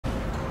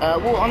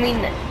Well, I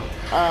mean,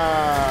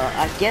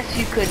 I guess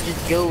you could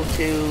just go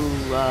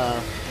to,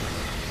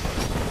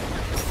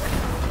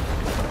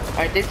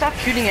 Alright, they stopped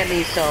shooting at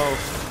me, so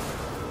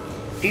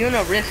if you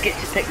wanna risk it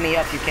to pick me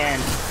up, you can.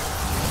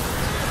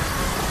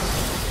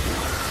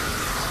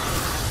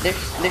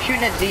 They're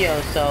shooting at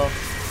Zio, so.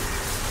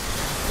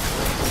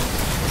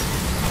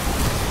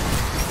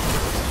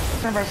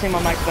 Whenever I say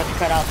my mic's about to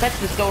cut out, that's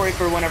the story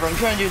for whenever I'm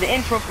trying to do the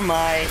intro for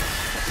my,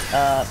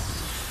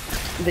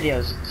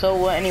 videos.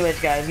 So, anyways,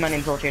 guys, my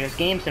name's Ultrados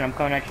Games, and I'm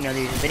coming at you another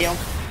YouTube video.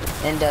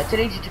 And,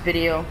 today's YouTube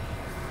video,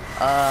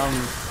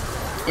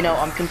 you know,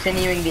 I'm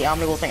continuing the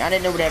Omnigul thing. I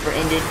didn't know it ever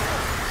ended,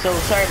 so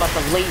sorry about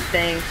the late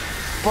thing.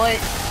 But,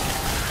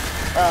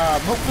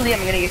 hopefully I'm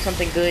gonna get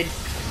something good.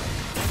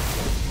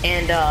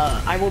 And,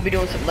 I will be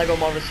doing some LEGO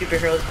Marvel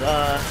Superheroes,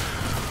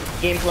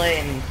 gameplay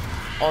and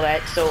all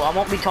that. So, I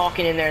won't be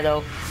talking in there,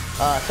 though.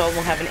 So I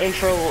won't have an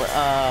intro,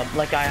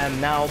 like I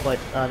am now, but,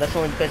 that's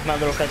only because my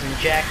little cousin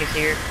Jack is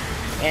here.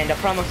 And I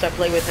promised I'd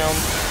play with him.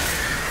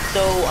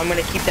 So, I'm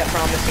gonna keep that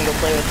promise and go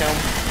play with him.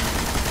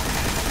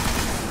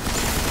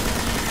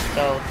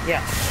 So,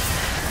 yeah.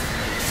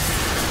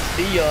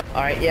 See ya.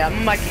 Alright, yeah,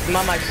 my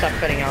mic stopped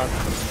cutting out.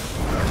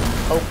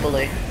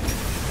 Hopefully.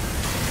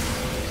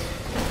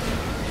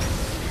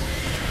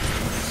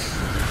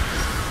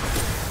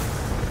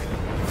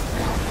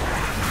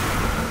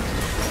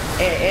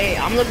 Hey,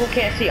 Omnigul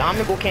can't see,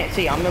 Omnigul can't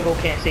see, Omnigul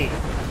can't see.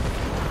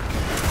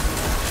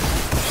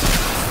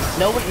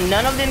 No,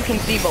 none of them can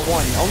see but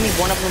one. Only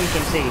one of them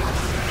can see.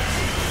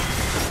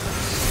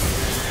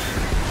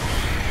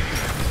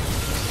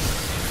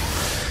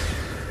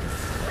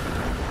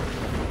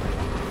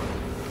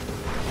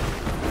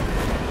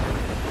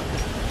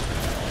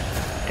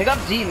 Pick up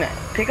Z, man.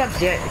 Pick up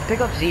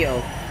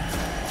Zio.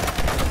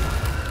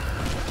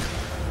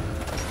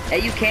 Hey,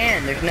 you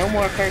can. There's no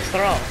more first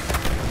throw.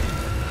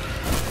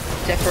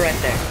 Except for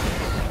right there.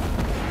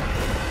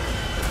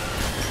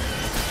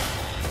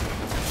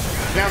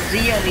 Now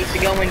Zio needs to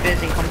go in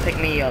biz and come pick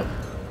me up.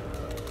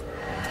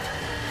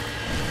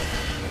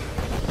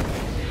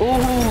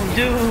 Ooh,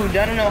 dude,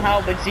 I don't know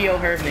how, but Zio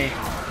hurt me.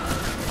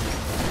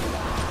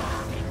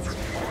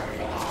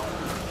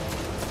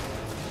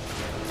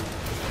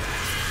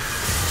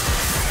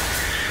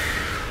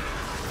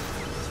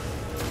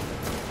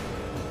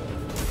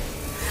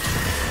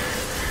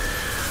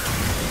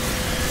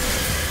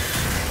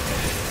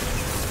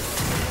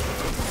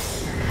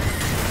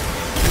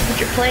 Put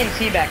your Plan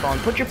C back on.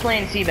 Put your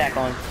Plan C back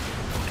on.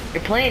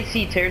 Your Plan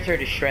C tears her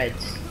to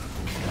shreds.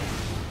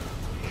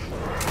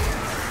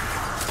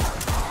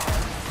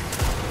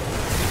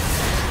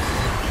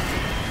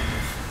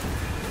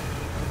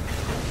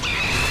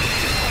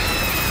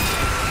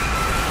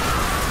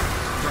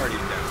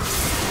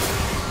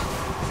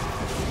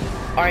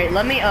 Alright,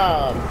 let me,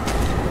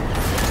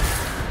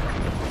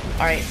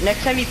 Alright,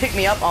 next time you pick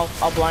me up,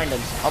 I'll blind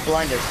him. I'll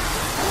blind her.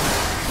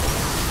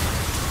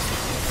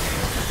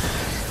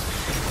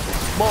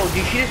 Whoa,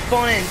 did she just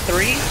spawn in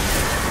 3?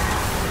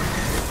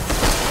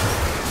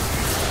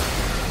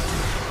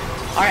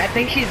 Alright, I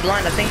think she's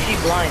blind.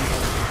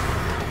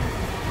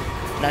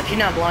 No, she's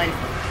not blind.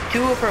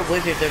 2 of her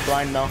wizards are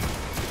blind, though.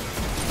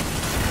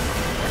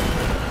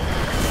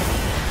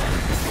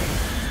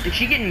 Dude,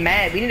 she getting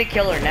mad. We need to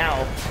kill her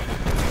now.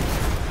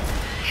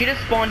 She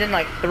just spawned in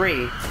like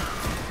 3.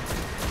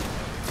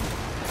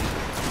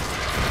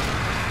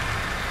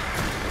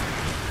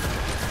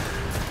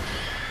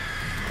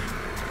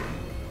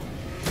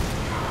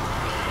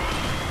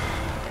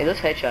 Hey, those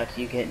headshots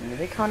you getting, are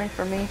they counting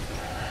for me?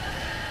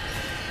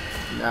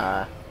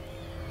 Nah.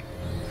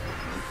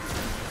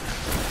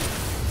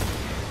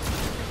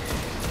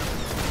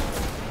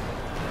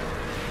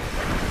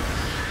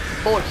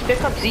 Oh, just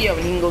pick up Zio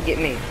and he can go get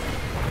me.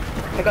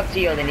 Pick up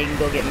Zio, then he can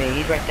go get me.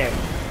 He's right there.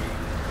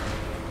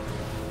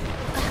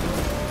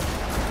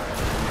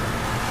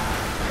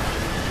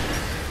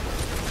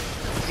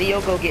 Zio,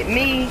 go get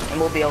me, and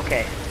we'll be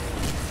okay.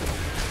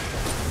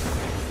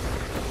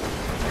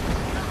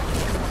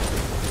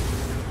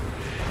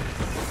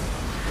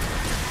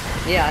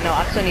 Yeah, I know,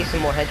 I still need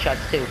some more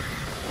headshots too.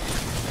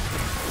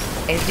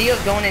 And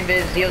Zio's going in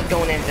viz, Zio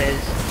going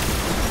viz.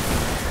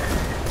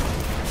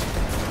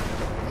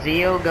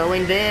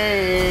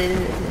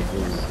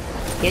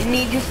 You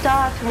need to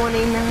start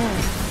 29.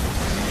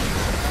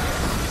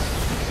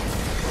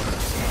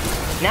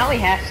 Now he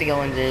has to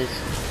go in viz.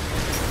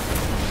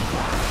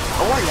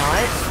 Or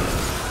not.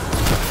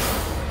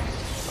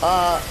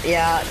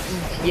 Yeah,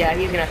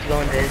 he's gonna have to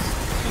go in viz.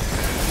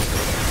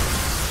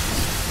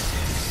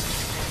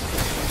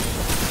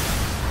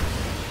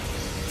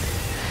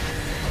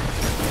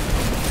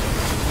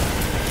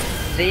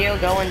 Zio,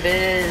 go in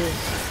viz.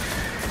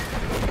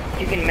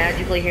 You can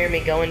magically hear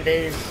me go in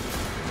viz.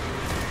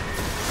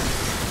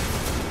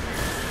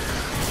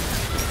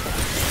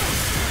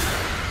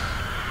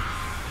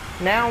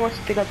 Now once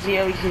you pick up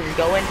Zio, you can just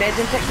go in viz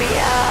and pick me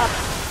up.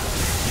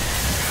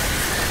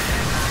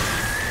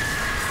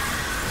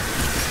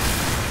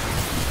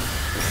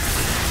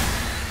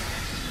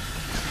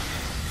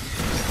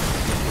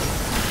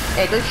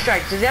 Hey, those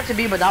strikes, does it have to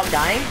be without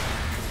dying?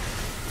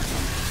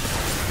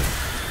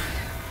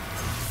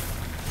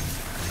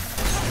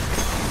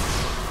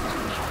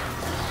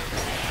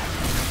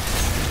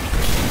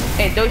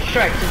 Hey, those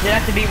strikes, does it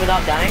have to be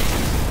without dying?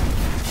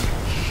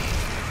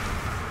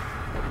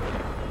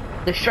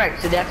 The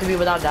strikes, do they have to be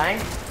without dying?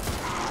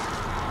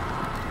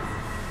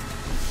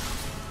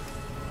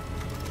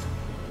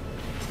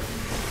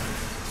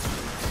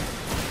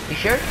 You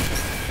sure?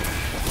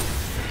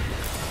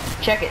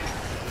 Check it.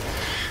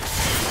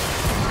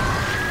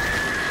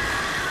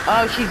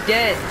 Oh, she's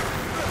dead.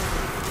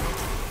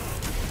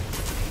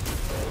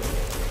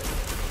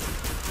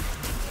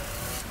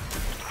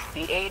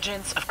 The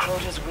agents of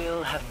Crota's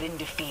will have been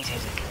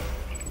defeated.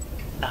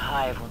 The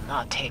Hive will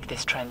not take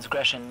this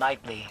transgression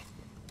lightly.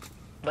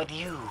 But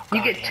you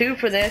get 2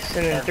 for this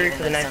and then 3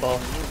 for the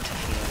Nightfall.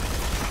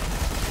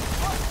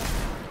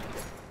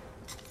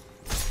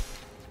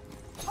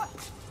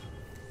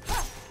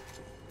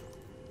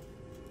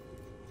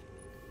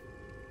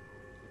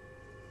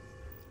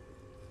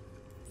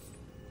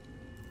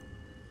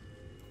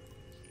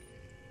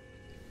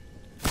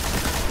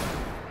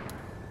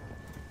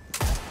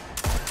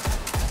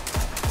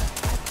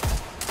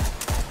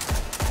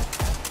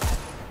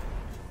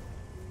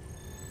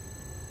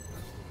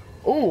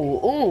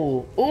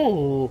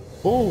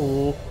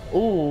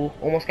 Ooh,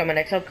 almost got my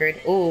next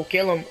upgrade. Ooh,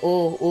 kill him.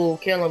 Ooh,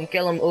 kill him,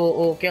 kill him.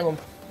 Ooh, kill him.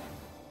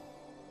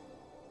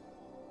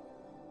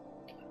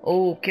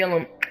 Ooh, kill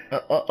him.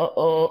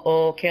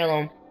 Kill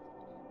him.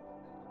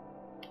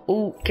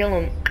 Ooh, kill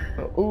him.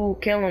 Ooh,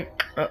 kill him.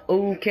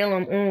 Ooh, kill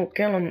him. Ooh,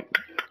 kill him.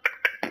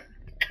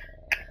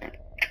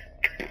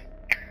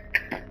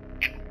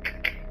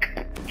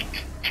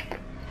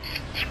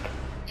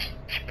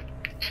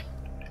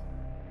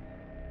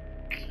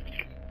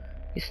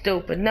 You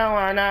stupid, no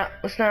I'm not,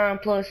 what's 9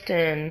 plus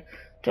 10?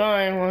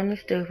 Try one, you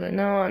stupid,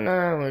 no I'm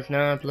not, what's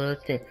 9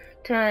 plus 10?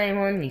 Try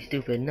one, you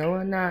stupid, no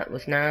I'm not,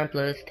 what's 9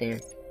 plus 10?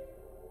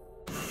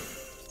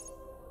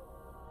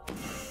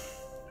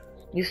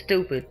 You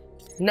stupid,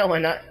 no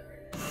I'm not.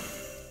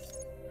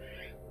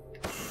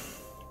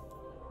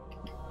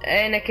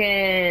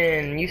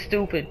 Anakin, you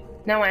stupid,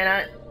 no I'm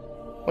not.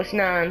 What's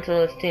 9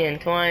 plus 10?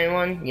 Try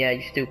one, yeah,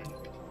 you stupid.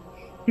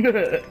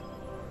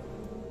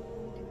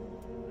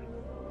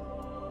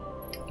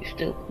 You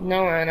stupid.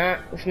 No, I'm not.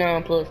 It's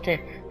 9 plus 10.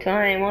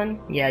 Try one?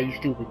 Yeah, you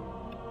stupid.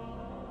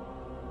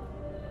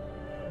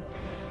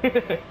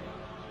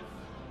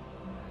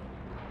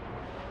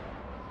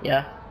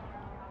 Yeah.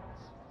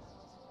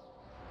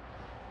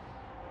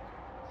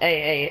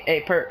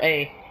 Hey,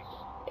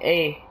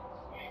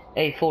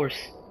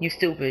 Force. You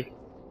stupid.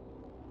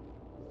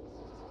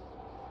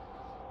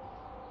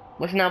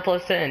 What's 9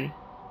 plus 10?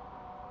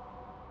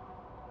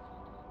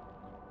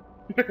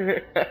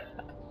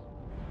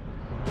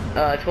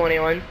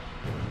 21.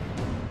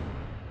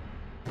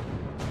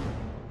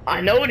 I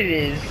know what it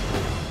is.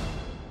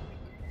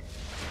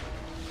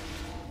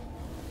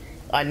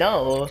 I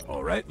know.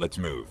 All right, let's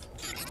move.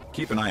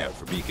 Keep an eye out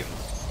for beacons.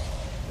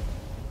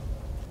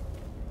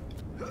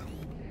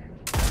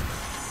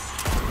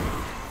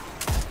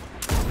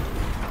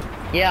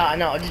 Yeah, I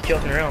know. I'm just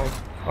joking around.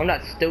 I'm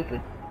not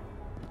stupid.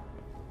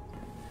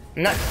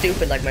 I'm not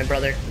stupid like my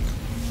brother.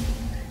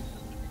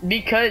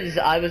 Because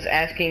I was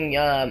asking,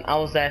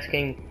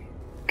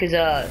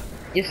 because,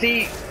 you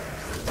see,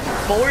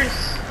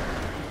 Force.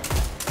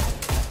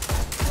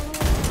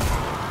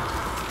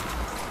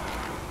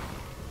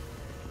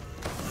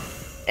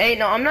 Hey,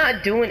 no, I'm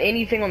not doing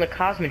anything on the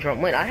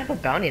Cosmodrome. Wait, I have a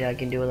bounty that I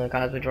can do on the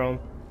Cosmodrome.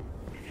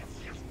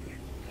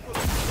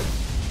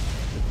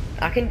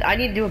 I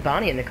need to do a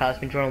bounty in the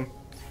Cosmodrome.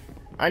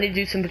 I need to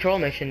do some patrol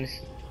missions.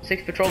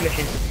 6 patrol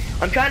missions.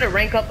 I'm trying to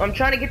rank up. I'm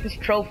trying to get this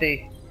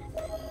trophy.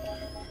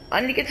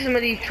 I need to get some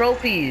of these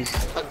trophies.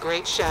 A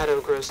great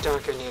shadow grows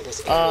darker near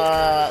this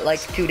area. Like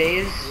 2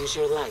 days. Use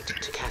your light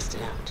to cast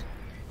it out.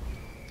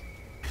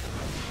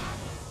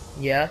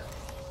 Yeah.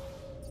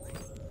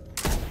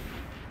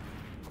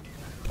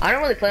 I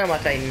don't really play on my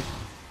Titan.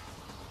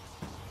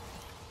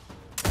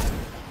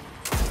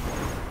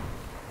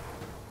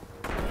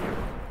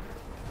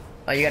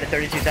 Oh, you got a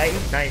 32 Titan?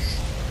 Nice.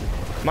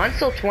 Mine's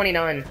still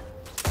 29.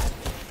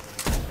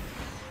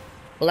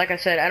 Well, like I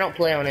said, I don't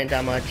play on it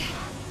that much.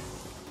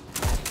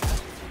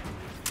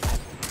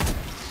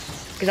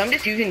 Because I'm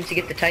just using it to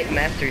get the Titan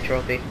Mastery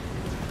Trophy.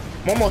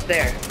 I'm almost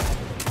there.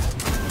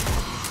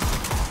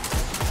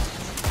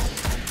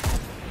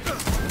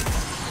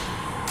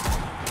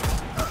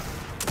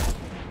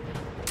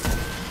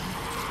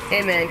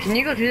 Hey man, can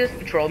you go do this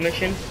patrol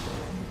mission?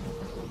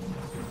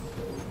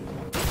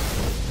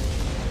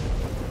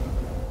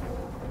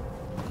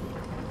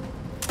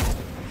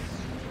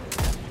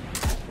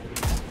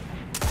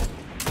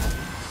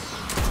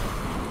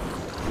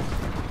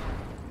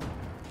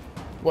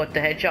 What, the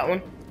headshot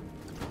one?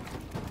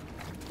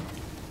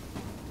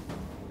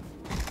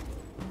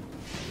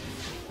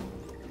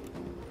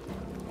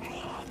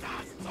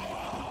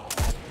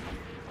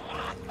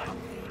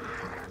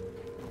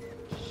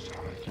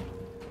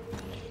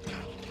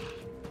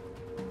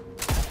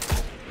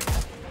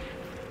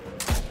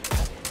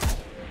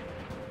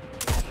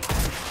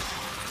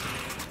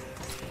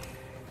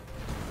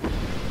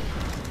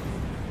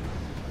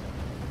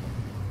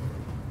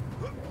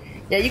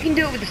 Yeah, you can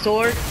do it with the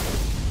sword.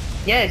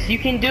 Yes, you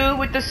can do it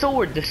with the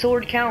sword. The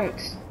sword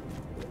counts.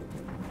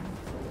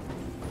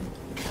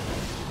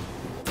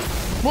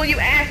 Well, you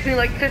asked me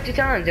like 50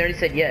 times. I already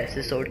said yes,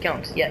 the sword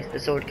counts. Yes, the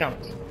sword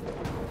counts.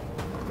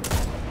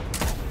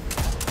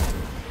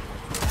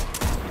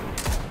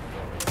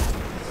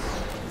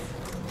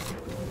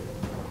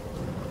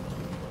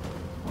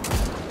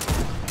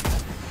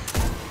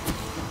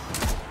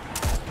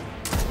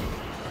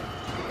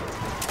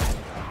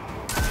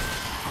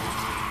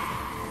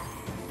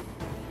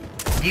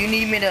 Do you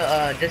need me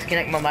to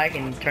disconnect my mic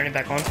and turn it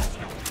back on?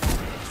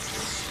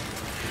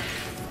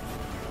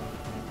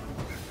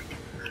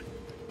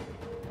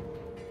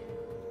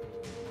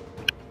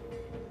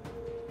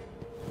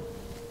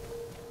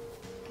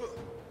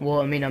 Well,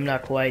 I mean, I'm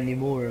not quite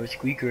anymore a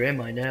squeaker, am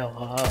I now?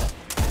 Haha.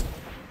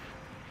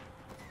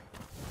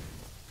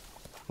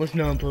 What's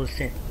 9 plus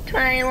 10?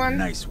 21.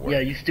 Nice work.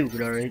 Yeah, you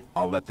stupid, alright?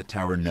 I'll let the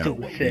tower know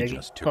Stupid what we faggot.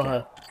 just took Haha.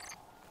 out.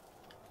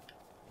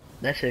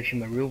 That's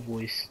actually my real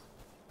voice.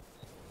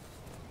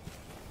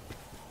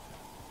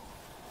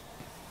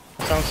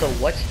 I sound so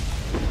what?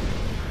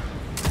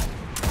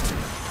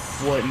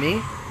 What,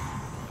 me?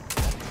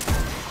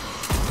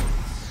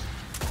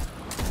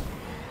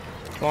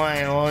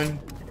 21.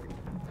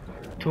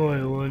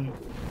 21.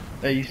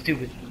 Hey, you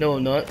stupid. No,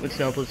 I'm not. What's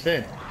 9 plus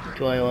 10?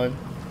 21.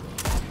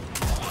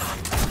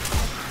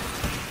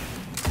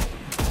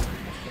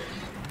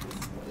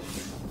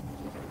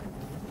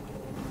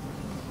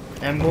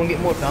 I'm going to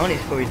get more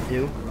bounties for you to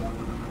do.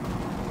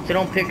 So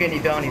don't pick any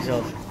bounties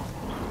up.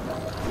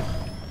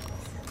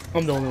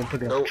 I'm the only one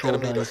picking up No patrol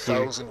enemy in bounties here.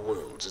 1,000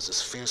 worlds is as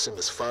fearsome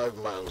as 5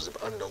 miles of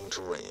unknown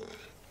terrain.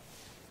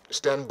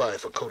 Stand by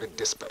for coded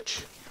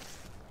dispatch.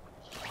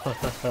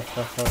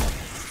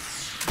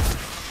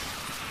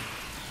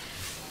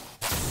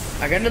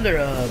 I got another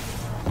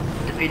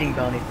defeating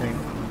bounty thing,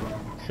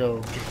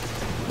 so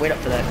just wait up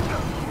for that.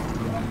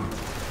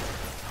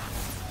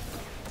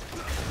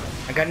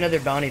 I got another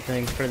bounty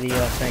thing for the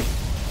thing.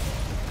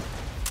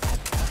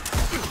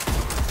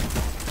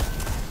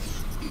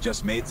 You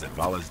just made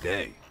Zavala's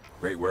day.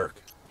 Great work.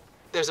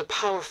 There's a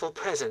powerful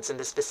presence in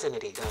this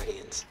vicinity,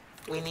 Guardians.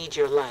 We need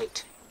your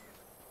light.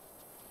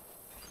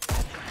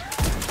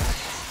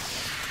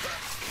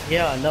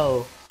 Yeah, I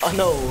know.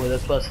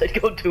 That's what I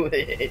said. Go do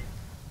it.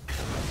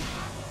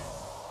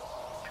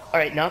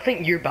 Alright, now I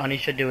think your bounty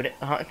should do it.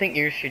 I think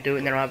yours should do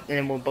it, and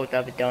then we'll both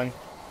have it done.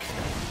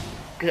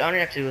 Because I don't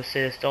have to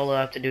assist. All I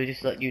have to do is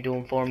just let you do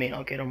them for me, and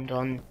I'll get them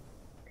done.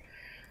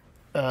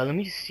 Let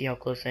me just see how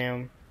close I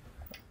am.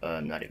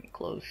 I'm not even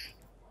close.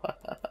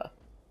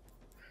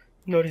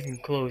 Not even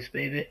close,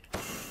 baby.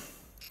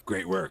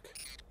 Great work.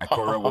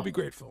 Ikora will be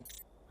grateful.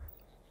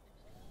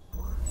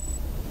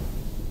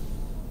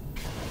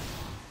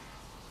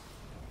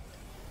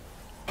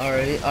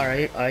 Alright.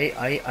 Alright,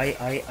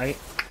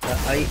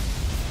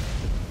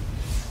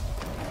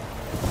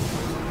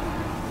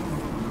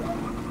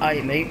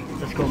 mate.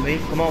 Let's go,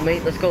 mate. Come on,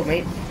 mate. Let's go,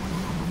 mate.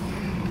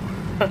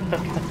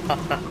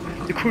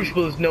 The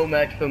Crucible is no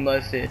match for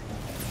Mercy.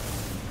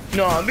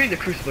 No, I'm being the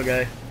Crucible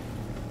guy.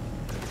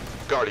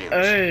 Guardians,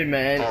 Hey,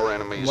 man. our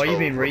enemies Why you hold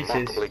being racist?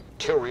 remarkably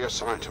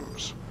curious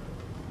items.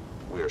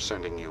 We are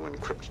sending you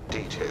encrypted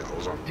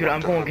details on Dude, what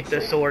I'm to going look to get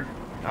the for. sword.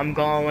 I'm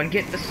going to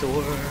get the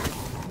sword.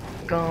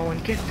 Go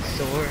and get the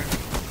sword.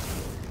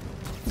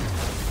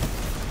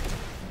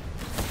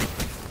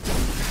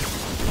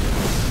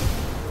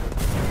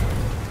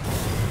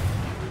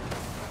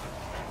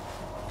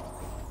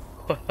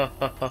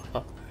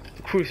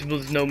 The Crucible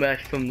is no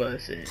match for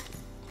Mercy.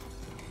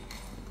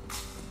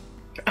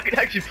 I could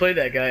actually play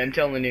that guy, I'm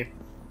telling you.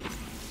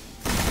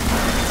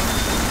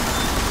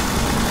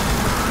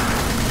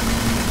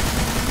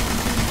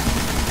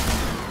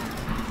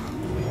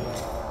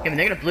 Yeah, but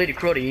they're gonna bleed a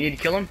Crota, you need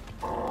to kill him?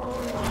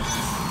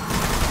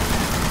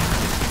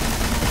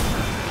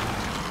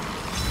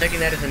 Taking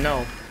that as a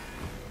no.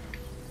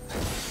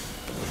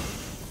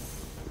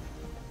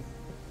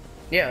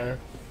 Yeah.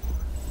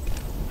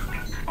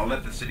 I'll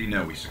let the city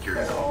know we secured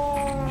it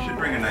all. Should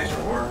bring a nice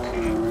reward.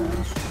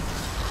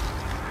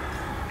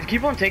 Just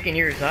keep on taking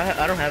yours,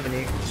 I don't have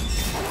any.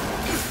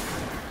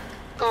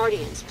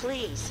 Guardians,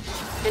 please.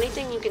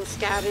 Anything you can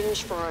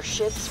scavenge for our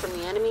ships from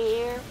the enemy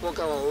here will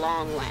go a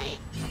long way.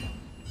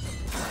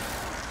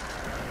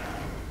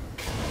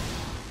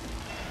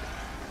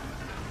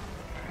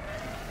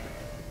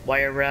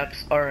 Wire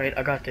wraps. Alright,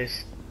 I got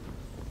this.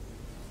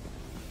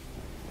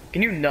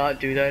 Can you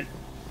not do that?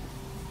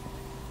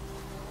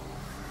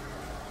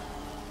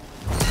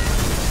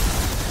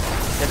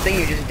 That thing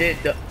you just did,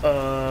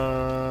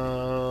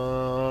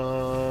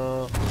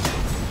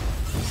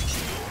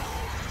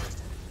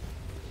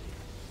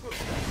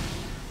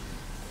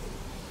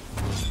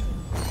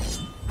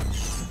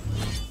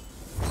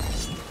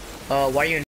 why are you